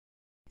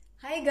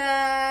Hi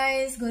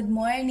guys, good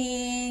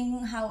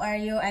morning. How are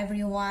you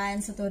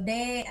everyone? So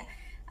today,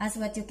 as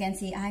what you can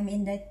see, I'm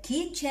in the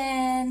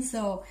kitchen.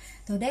 So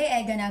today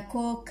I gonna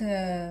cook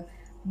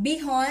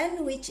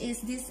bihon, which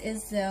is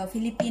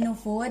Filipino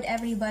food.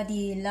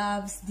 Everybody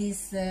loves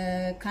this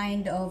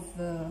kind of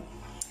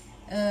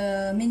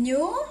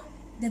menu,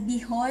 the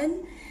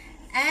bihon.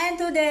 And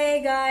today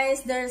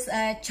guys, there's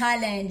a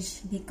challenge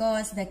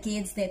because the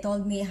kids, they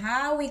told me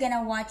how we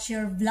gonna watch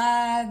your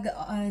vlog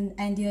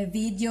and your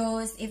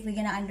videos if we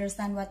gonna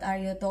understand what are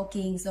you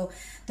talking. So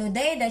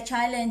today the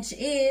challenge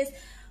is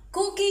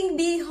cooking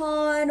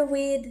bihon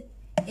with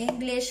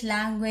English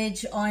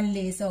language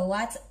only. So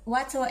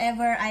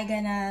whatsoever I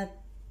gonna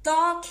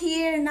talk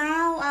here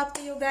now, up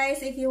to you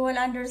guys if you will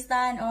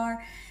understand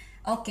or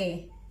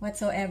okay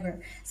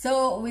whatsoever.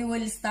 So we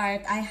will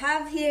start. I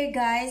have here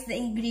guys the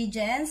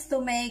ingredients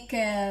to make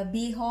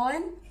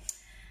bihon.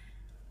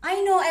 I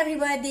know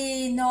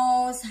everybody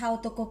knows how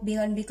to cook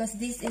bihon because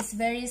this is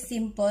very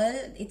simple.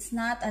 It's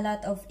not a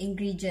lot of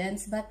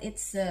ingredients, but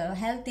it's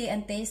healthy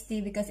and tasty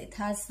because it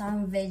has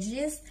some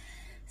veggies,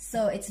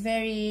 so it's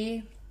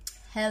very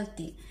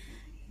healthy.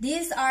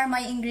 These are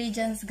my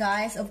ingredients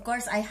guys. Of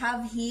course I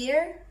have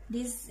here,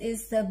 this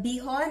is the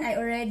bihon. I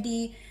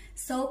already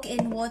soak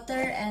in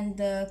water and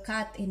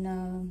cut in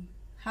a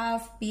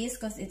half piece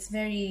because it's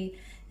very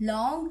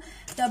long.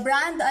 The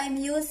brand I'm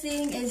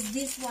using is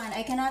this one.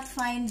 I cannot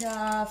find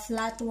the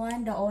flat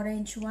one, the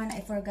orange one.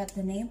 I forgot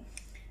the name.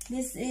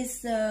 This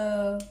is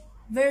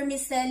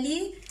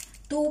vermicelli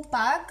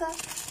 2-pack.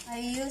 I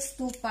use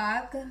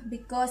 2-pack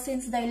because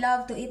since they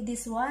love to eat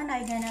this one,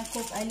 I'm gonna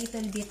cook a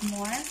little bit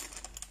more.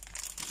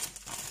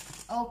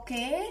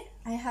 Okay,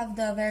 I have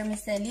the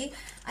vermicelli.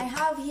 I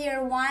have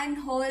here 1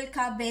 whole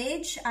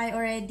cabbage. I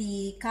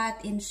already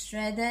cut in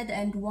shredded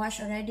and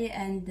washed already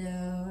and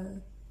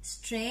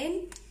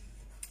strained.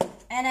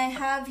 And I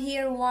have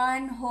here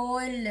 1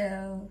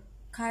 whole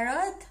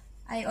carrot.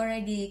 I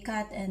already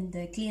cut and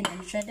cleaned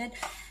and shredded.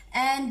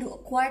 And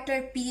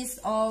 1/4 piece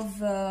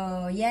of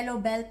yellow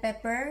bell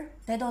pepper.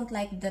 They don't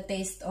like the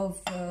taste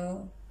of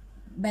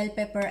bell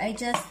pepper. I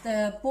just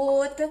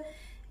put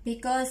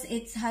because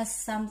it has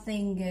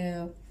something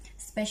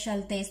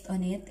special taste on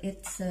it.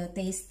 It's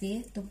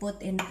tasty to put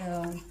in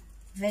the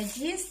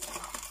veggies.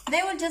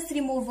 They will just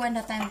remove when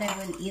the time they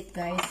will eat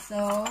guys.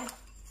 So,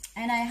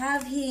 and I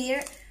have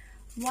here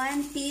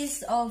 1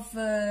 piece of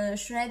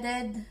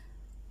shredded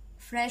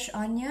fresh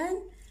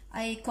onion.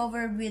 I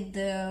covered with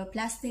the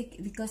plastic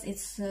because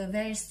it's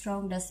very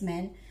strong, the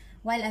smell.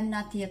 While I'm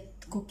not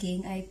yet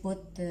cooking, I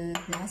put the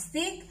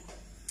plastic.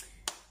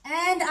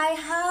 And I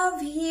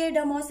have here,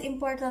 the most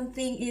important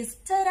thing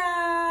is,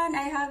 ta-da!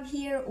 I have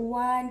here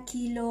 1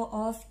 kilo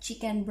of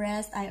chicken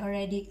breast. I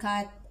already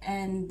cut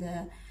and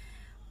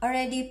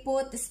already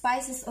put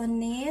spices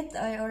on it.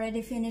 I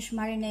already finished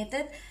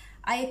marinated.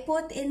 I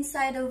put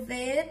inside of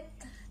it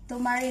to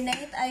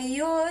marinate. I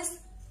use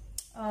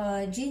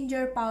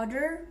ginger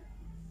powder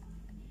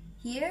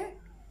here.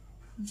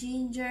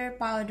 Ginger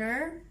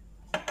powder.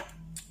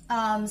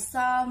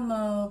 Some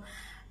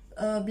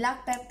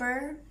black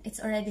pepper.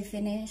 It's already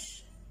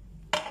finished.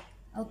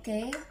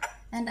 Okay,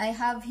 and I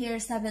have here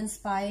 7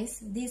 spice.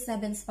 These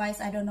 7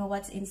 spice, I don't know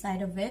what's inside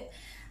of it.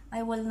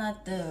 I will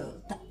not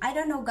I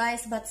don't know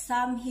guys, but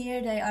some here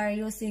they are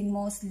using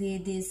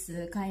mostly this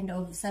kind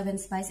of 7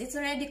 spice. It's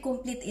already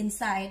complete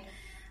inside,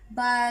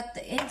 but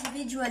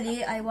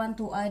individually I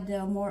want to add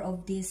more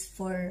of this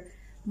for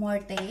more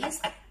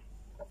taste.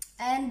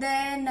 And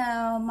then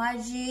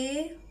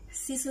Maggi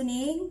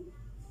seasoning.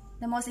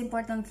 The most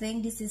important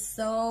thing, this is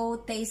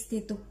so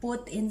tasty to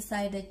put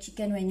inside the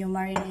chicken when you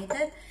marinate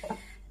it.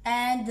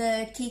 And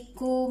the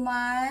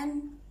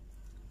kikuman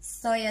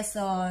soya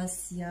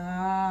sauce.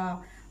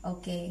 Yeah.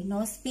 Okay.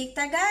 No speak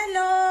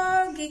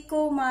Tagalog.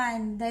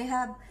 Kikuman. They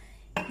have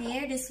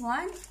here this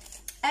one.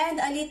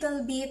 And a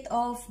little bit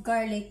of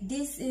garlic.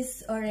 This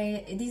is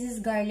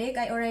garlic.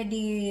 I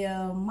already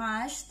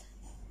mashed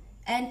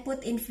and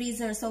put in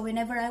freezer. So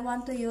whenever I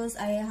want to use,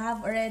 I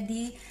have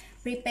already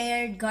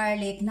prepared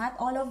garlic. Not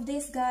all of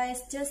this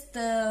guys, just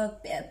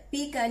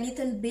pick a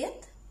little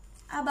bit,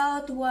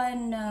 about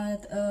 1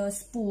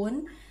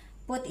 spoon,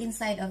 put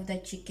inside of the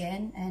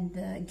chicken and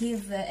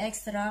give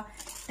extra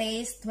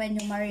taste when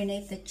you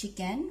marinate the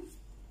chicken.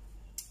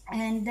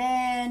 And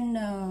then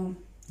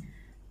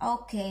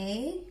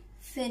okay,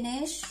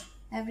 finish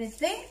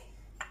everything.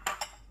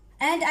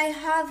 And I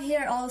have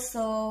here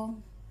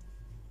also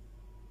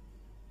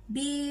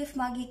beef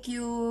Maggi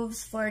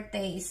cubes for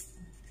taste.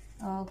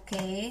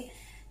 Okay,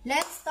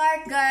 let's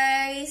start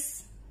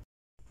guys.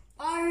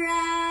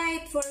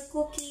 Alright, for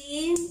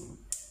cooking.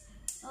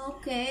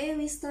 Okay,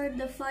 we start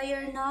the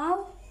fire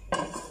now.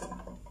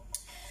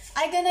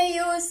 I'm gonna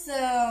use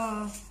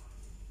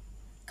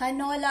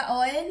canola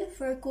oil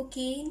for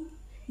cooking.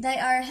 They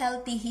are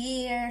healthy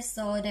here,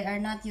 so they are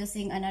not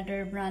using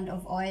another brand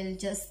of oil,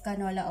 just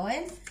canola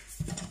oil.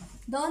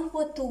 Don't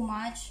put too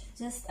much,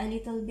 just a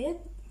little bit.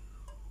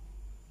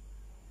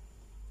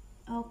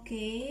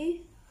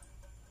 Okay.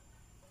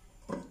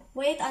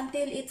 Wait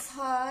until it's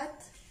hot.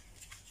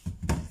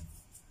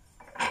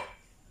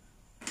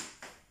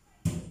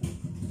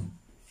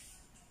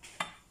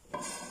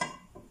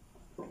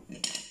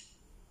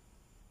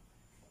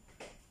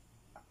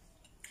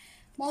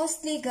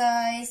 mostly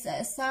guys,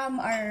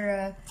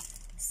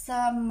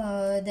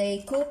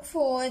 they cook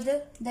food,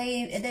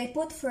 they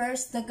put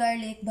first the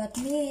garlic, but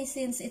me,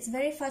 since it's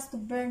very fast to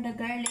burn the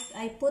garlic,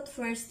 I put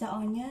first the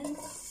onion,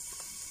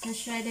 the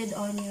shredded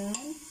onion.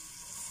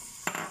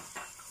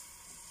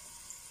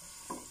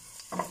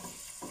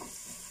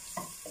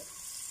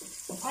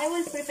 I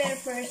will prepare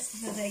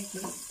first the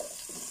veggies.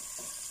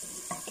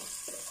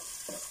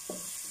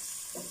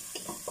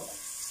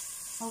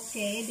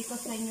 Okay,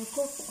 because when you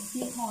cook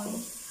bihon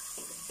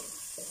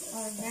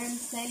or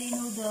vermicelli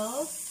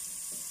noodles,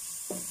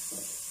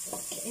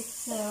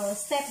 it's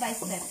step by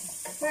step.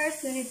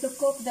 First, you need to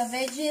cook the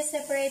veggies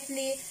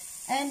separately,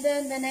 and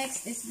then the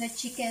next is the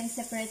chicken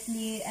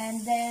separately,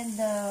 and then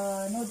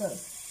the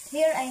noodles.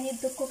 Here, I need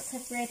to cook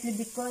separately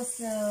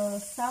because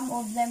some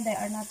of them, they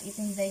are not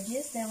eating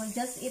veggies. They will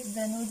just eat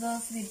the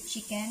noodles with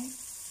chicken,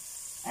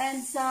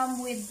 and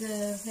some with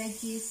the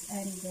veggies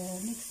and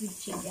mixed with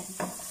chicken.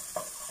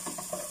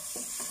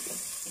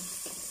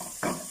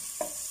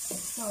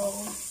 So,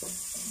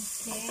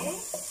 okay.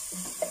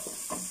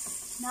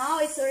 Now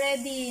it's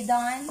already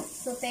done.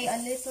 Saute a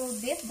little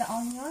bit the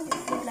onion.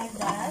 It's like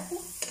that.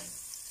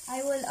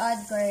 I will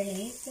add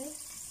garlic.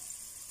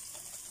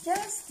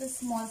 Just a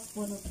small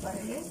spoon of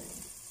garlic.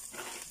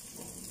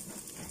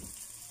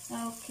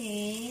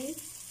 Okay.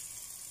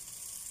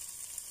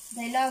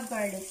 I love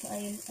garlic, so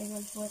I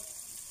will put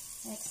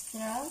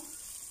extra.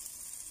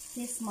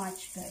 This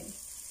much, guys.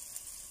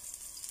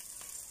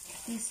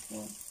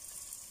 Teaspoon.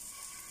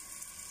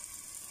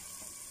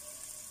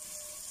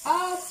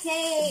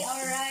 Okay,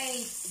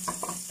 alright.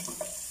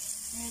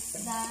 It's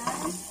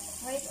done.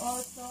 Wait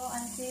also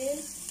until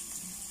it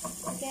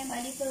became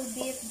a little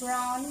bit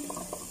brown,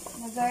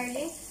 the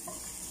garlic,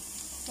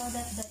 so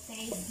that the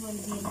taste will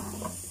be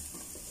nice.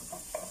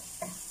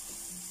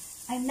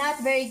 I'm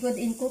not very good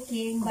in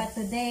cooking, but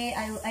today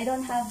I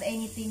don't have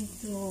anything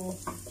to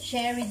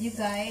share with you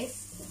guys.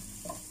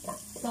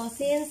 So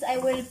since I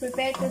will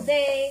prepare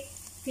today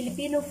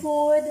Filipino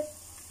food,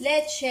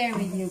 let's share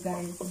with you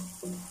guys.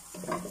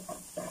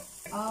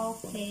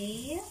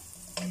 Okay,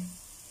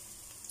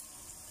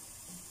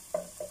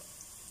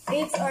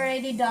 it's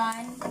already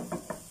done.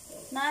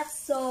 Not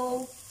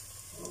so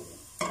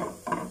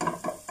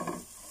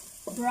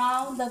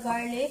brown the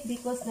garlic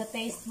because the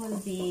taste will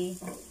be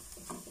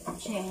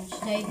changed.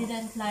 I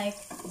didn't like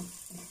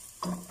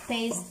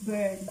taste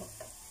burn.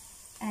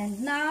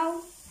 And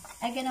now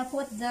I'm gonna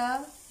put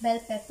the bell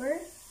pepper.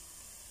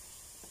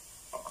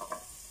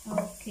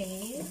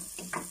 Okay.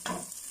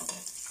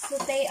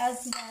 Saute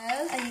as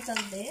well a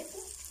little bit.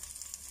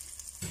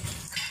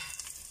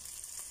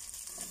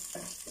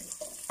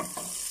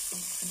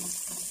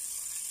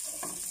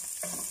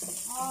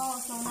 Oh,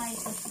 so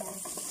nice the smell.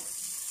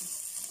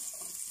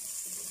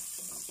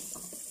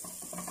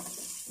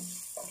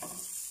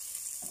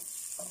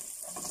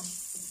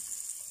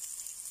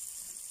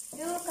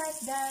 Look at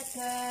that,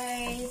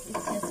 guys. It's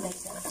just like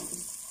that.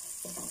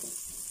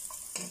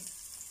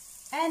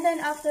 And then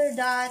after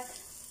that,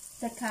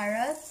 the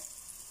carrots.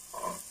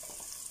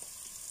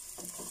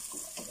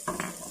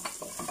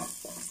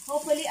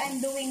 Hopefully I'm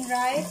doing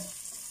right.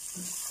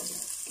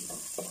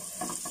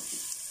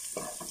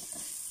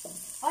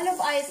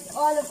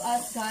 All of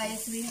us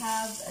guys, we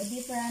have a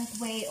different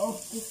way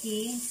of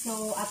cooking,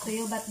 so up to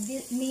you, but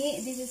this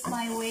is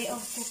my way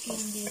of cooking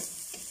this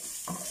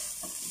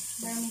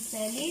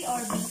vermicelli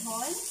or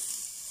bihon.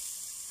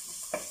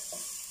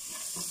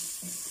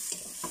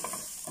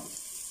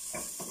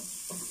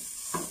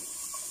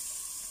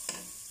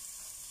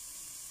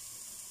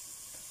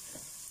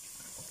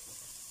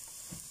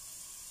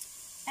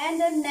 And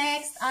then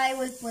next, I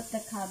will put the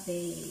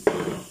cabbage.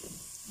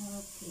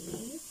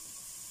 Okay.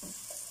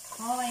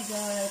 Oh my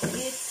god,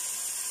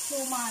 it's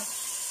too much.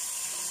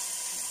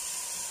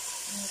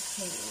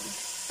 Okay.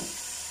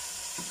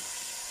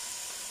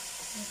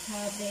 The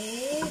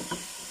cabbage.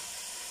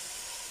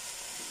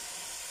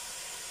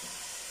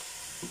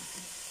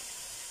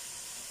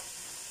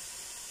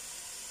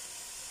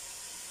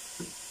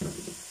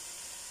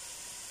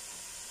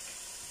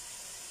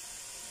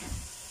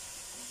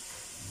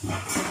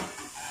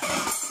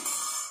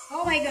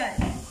 Oh my god.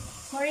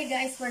 Sorry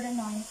guys for the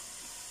noise.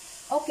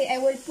 Okay, I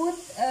will put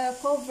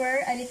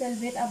cover a little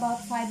bit, about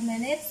 5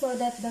 minutes, so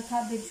that the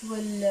cabbage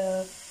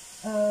will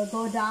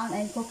go down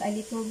and cook a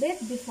little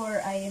bit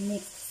before I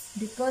mix.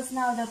 Because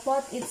now the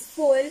pot is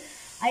full,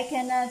 I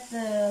cannot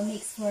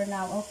mix for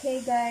now.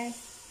 Okay, guys?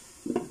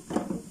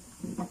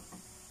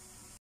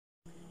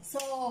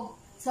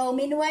 So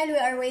meanwhile, we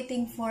are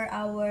waiting for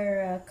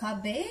our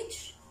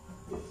cabbage.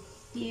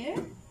 Here,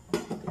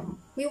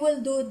 we will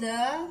do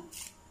the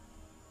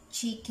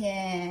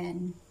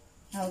chicken.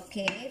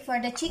 Okay, for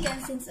the chicken,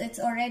 since it's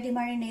already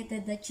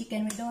marinated, the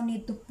chicken, we don't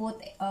need to put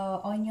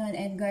onion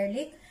and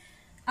garlic.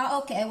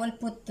 Okay, I will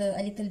put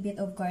a little bit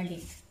of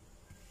garlic.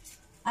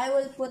 I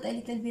will put a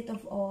little bit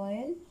of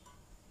oil,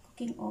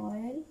 cooking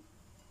oil,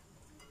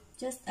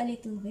 just a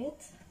little bit.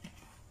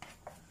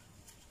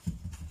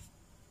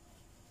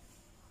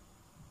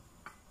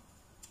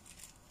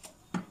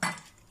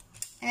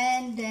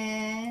 And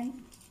then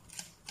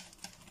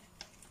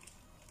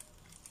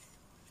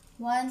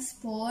 1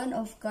 spoon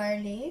of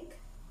garlic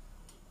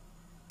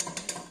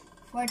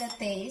for the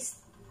taste.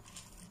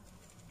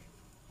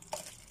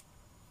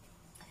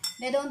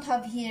 They don't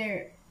have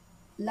here,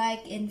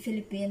 like in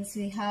Philippines,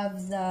 we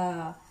have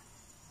the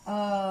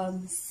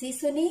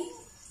seasoning,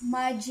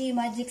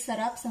 magic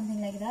sarap,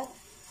 something like that.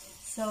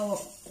 So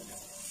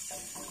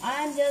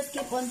I'm just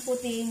keep on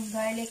putting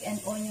garlic and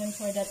onion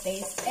for the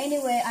taste.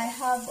 Anyway, I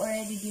have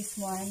already this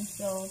one,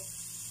 so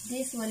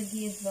this will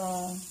give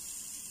a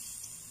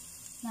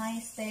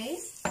nice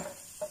taste.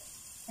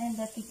 And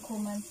the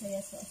kikuman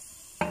soya sauce.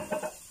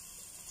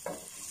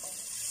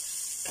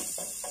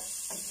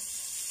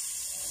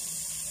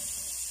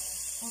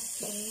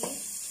 Okay.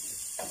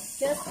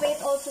 Just wait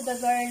also the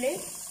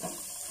garlic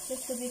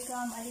just to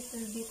become a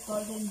little bit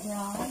golden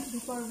brown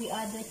before we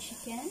add the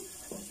chicken.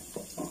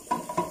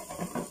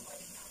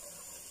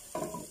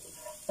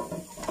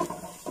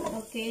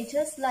 Okay,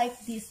 just like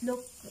this.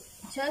 Look,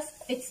 just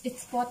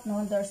it's pot,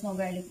 no, there's no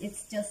garlic.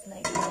 It's just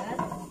like that.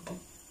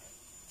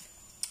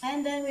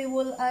 And then we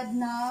will add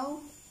now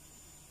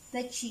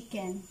the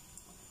chicken.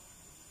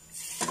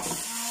 Okay, there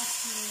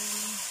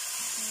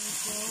we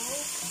go.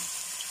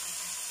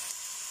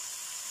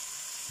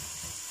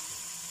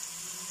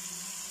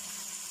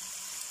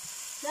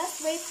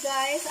 Just wait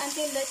guys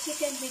until the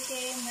chicken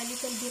became a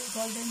little bit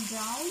golden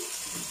brown.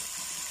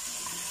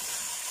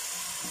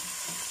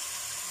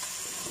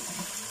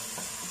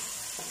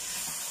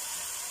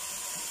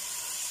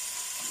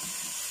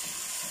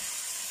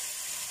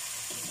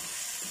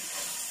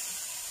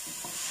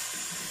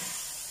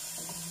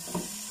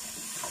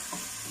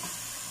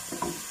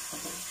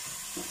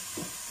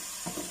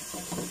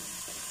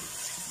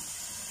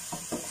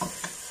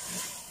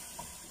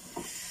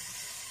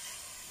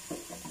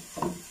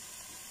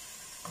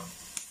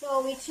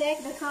 So we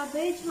check the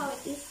cabbage, how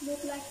it is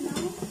look like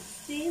now.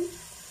 Still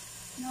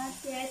not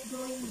yet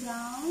going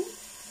brown,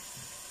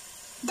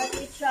 but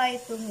we try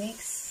to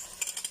mix.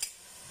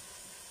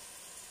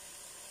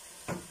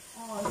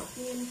 Oh,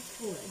 still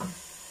full.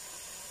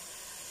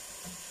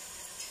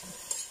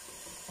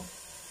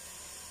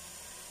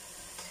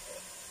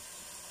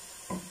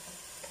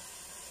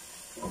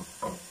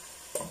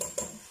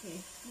 Okay,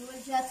 we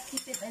will just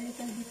keep it a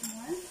little bit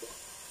more.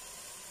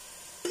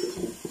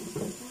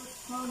 Put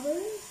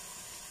cover.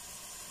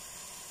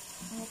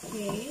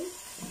 Okay.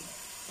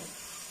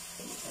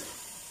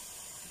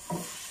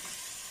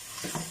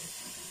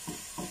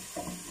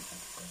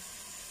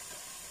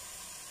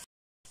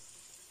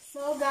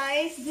 So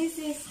guys, this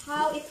is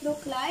how it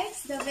look like.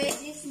 The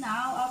veggies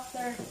now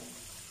after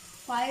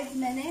 5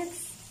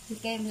 minutes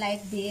became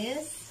like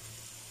this.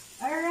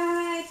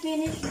 Alright,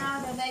 finished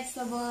now the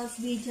vegetables.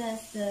 We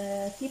just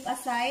keep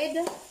aside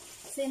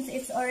since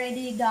it's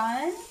already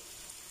done.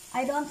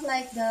 I don't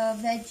like the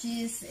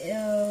veggies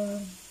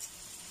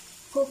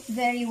cooked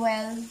very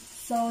well,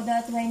 so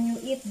that when you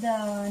eat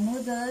the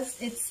noodles,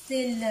 it's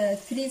still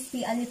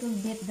crispy a little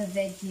bit, the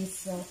veggies,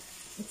 so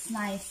it's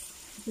nice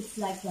if it's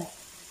like that.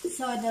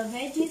 So the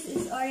veggies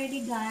is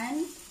already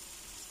done,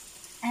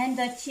 and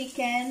the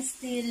chicken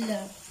still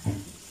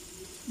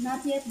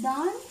not yet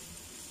done.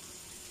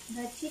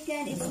 The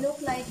chicken is look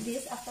like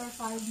this after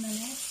 5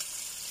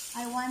 minutes.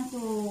 I want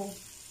to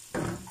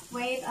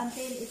wait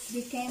until it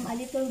became a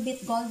little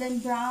bit golden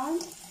brown,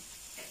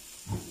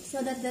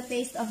 so that the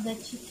taste of the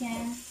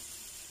chicken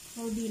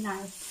will be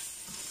nice.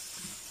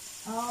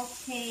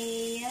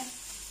 Okay.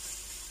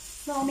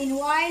 So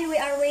meanwhile, we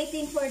are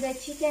waiting for the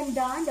chicken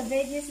done. The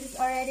veggies is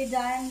already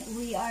done.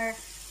 We are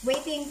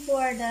waiting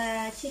for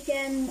the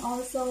chicken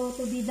also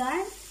to be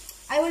done.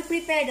 I will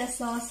prepare the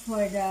sauce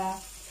for the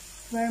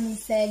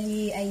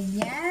vermicelli.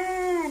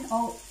 Ayan.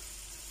 Oh,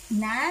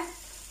 donut.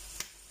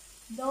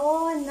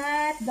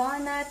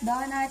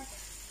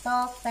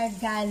 Talk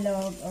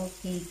Tagalog.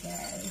 Okay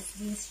guys,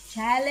 this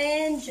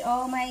challenge,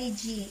 oh my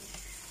G.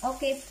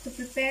 Okay, to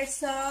prepare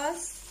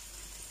sauce,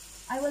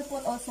 I will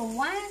put also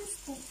one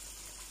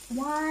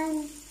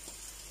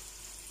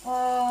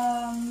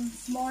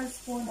small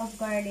spoon of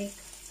garlic.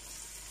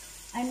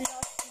 I'm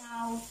lost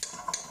now.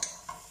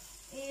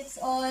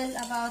 It's all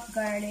about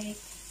garlic.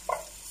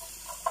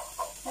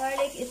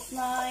 Garlic is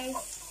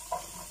nice.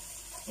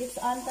 It's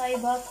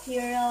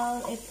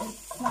antibacterial. It's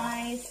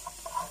nice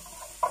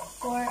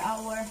for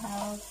our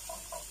health.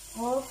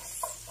 Oops,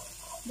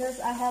 there's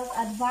a health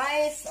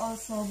advice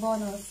also,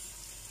 bonus.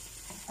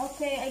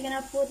 Okay, I'm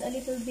gonna put a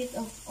little bit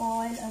of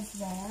oil as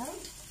well.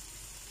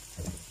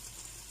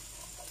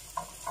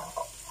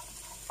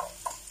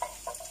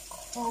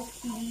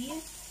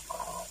 Okay,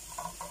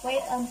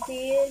 wait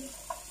until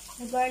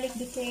the garlic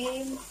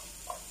became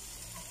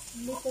a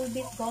little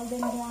bit golden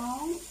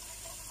brown.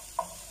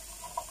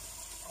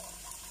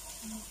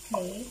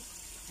 Okay.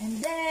 And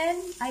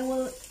then, I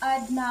will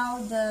add now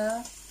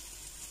the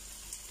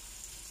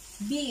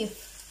beef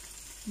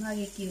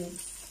Maggi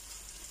cubes.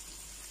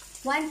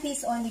 1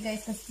 piece only guys,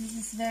 because this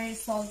is very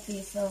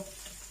salty. So,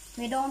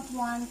 we don't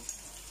want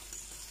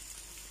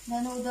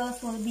the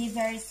noodles will be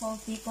very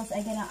salty, because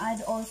I'm gonna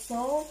add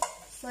also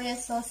soya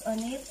sauce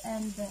on it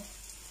and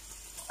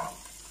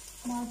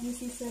Maggi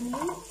seasoning.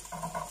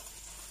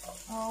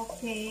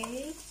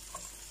 Okay.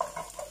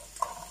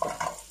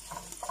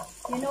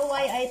 You know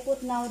why I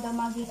put now the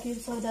Maggi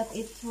cube, so that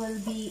it will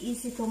be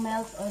easy to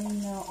melt on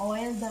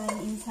oil than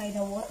inside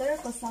the water,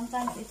 because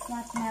sometimes it's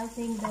not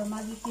melting the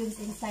Maggi cubes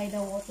inside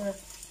the water.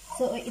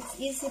 So it's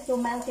easy to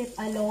melt it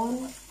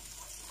alone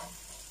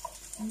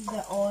in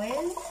the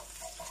oil.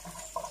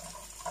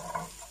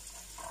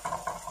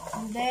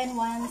 And then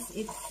once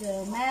it's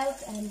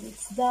melt and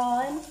it's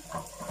done,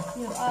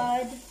 you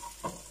add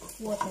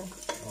water.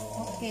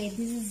 Okay,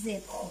 this is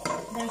it.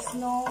 There's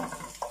no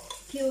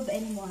cube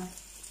anymore.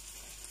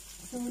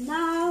 So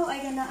now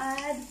I'm gonna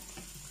add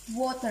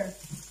water.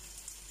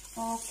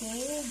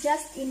 Okay,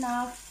 just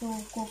enough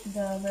to cook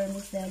the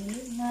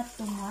vermicelli, not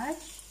too much.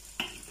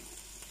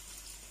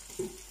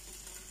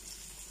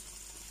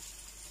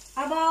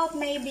 About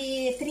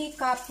maybe 3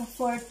 cups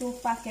for 2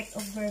 packets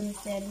of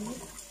vermicelli.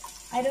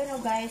 I don't know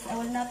guys, I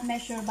will not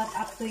measure, but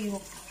up to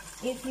you.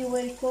 If you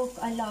will cook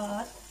a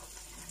lot,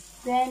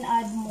 then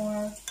add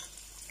more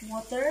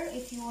water.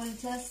 If you will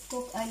just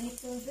cook a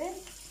little bit,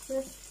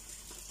 just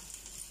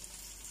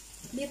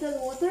little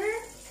water.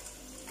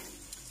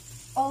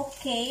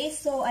 Okay,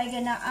 so I'm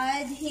gonna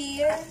add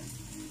here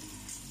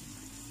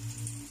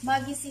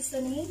Maggi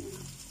seasoning.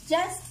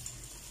 Just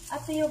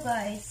up to you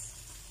guys.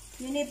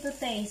 You need to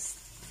taste.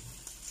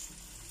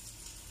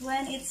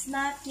 When it's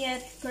not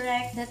yet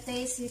correct the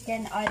taste, you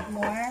can add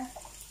more.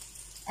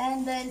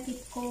 And then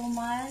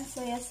kikkoman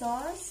soya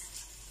sauce.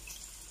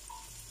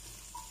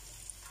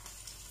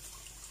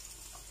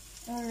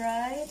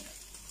 Alright.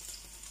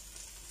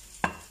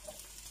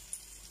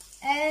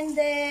 And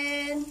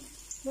then,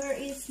 where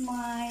is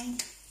my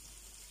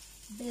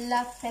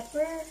black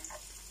pepper?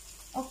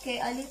 Okay,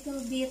 a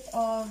little bit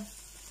of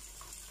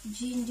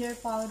ginger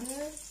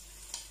powder.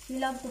 We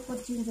love to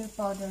put ginger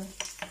powder.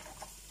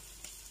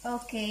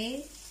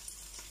 Okay,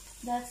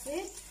 that's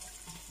it.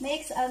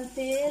 Mix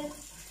until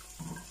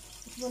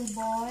it will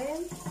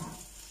boil.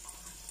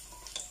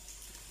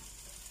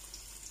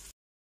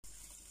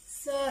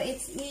 So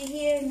it's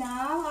here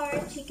now, our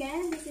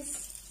chicken. This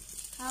is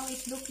how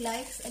it looks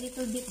like. A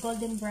little bit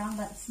golden brown,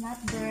 but it's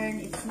not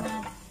burned, it's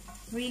not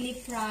really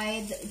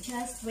fried.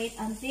 Just wait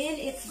until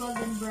it's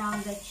golden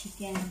brown, the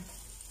chicken.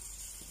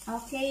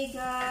 Okay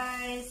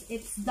guys,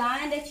 it's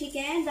done, the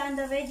chicken, done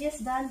the veggies,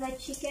 done the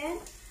chicken.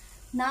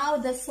 Now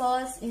the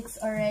sauce, it's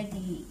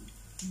already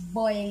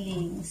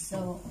boiling,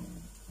 so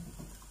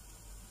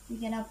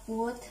we're gonna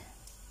put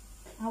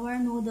our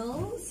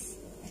noodles.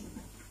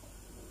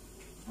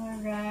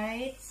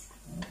 Alright,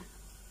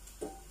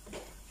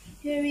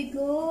 here we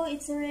go,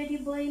 it's already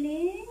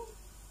boiling.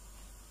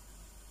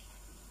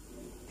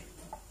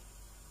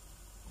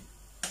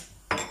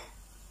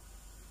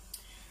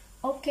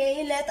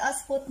 Okay, let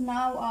us put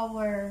now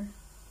our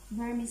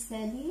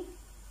vermicelli.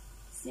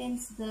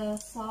 Since the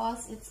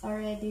sauce, it's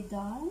already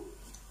done,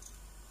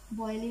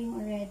 boiling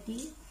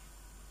already.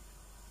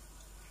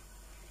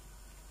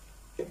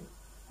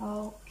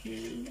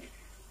 Okay.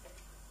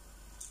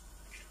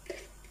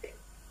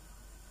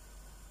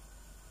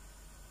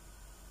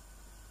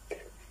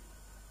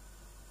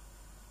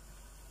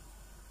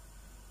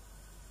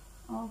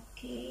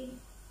 Okay.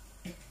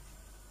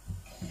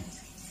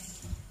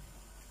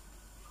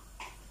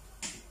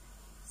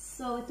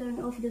 So turn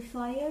off the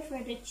fire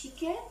for the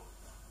chicken.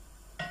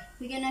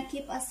 We're gonna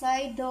keep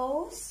aside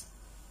those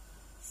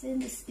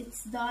since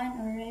it's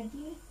done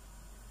already.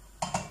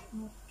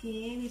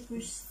 Okay, we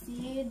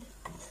proceed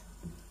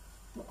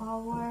to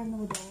our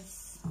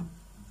noodles.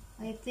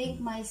 I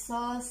think my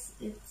sauce,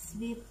 it's a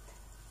bit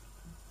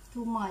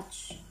too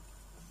much.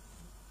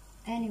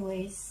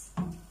 Anyways,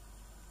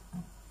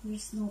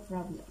 there's no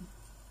problem.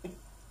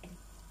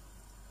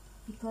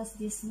 Because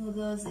these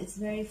noodles, it's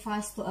very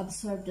fast to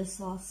absorb the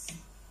sauce,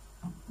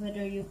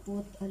 whether you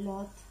put a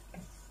lot.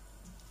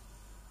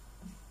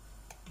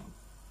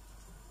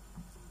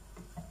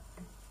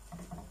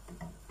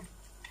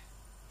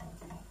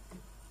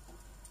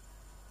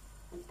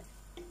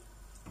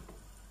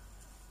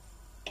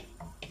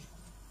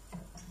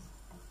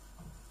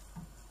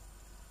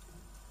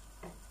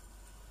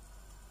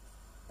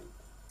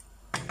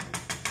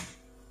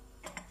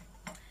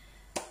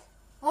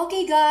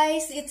 Okay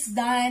guys, it's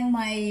done,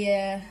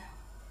 my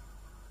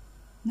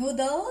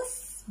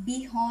noodles,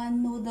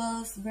 bihon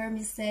noodles,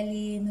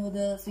 vermicelli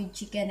noodles with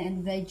chicken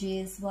and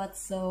veggies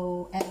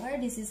whatsoever.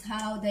 This is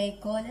how they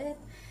call it.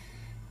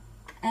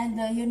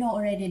 And you know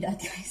already that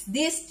guys,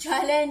 this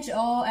challenge,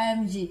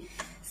 OMG.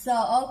 So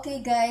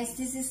okay guys,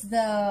 this is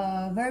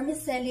the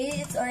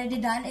vermicelli. It's already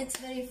done. It's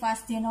very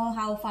fast. You know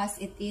how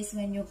fast it is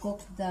when you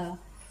cook the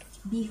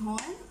bihon.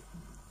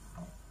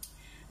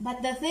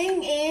 But the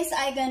thing is,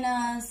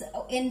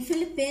 in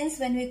Philippines,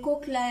 when we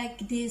cook like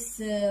this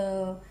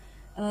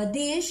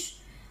dish,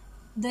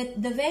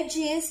 the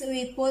veggies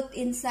we put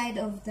inside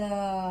of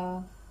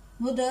the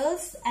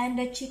noodles and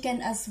the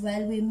chicken as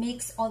well, we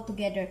mix all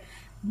together.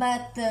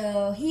 But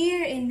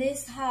here in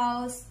this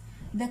house,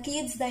 the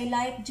kids, they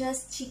like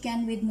just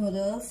chicken with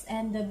noodles,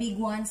 and the big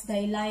ones,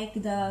 they like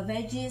the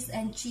veggies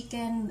and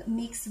chicken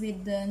mixed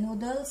with the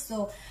noodles.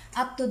 So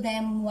up to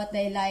them what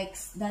they like.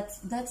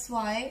 That's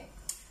why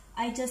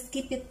I just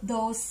keep it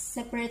those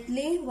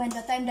separately. When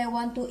the time they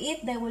want to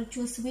eat, they will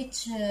choose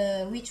which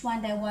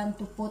one they want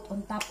to put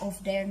on top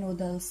of their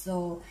noodles.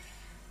 So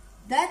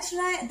that's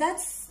right.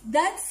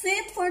 That's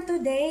it for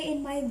today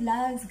in my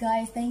vlogs,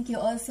 guys. Thank you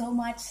all so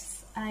much.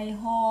 I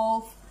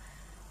hope,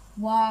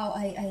 wow,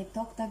 I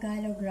talk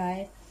Tagalog,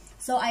 right?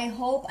 So I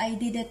hope I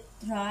did it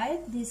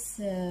right, this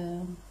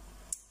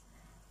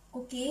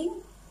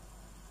cooking.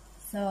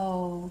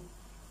 So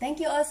thank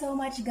you all so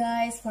much,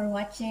 guys, for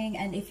watching.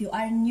 And if you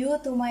are new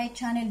to my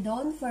channel,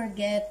 don't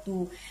forget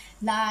to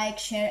like,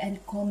 share,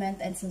 and comment,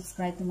 and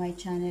subscribe to my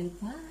channel.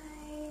 Bye.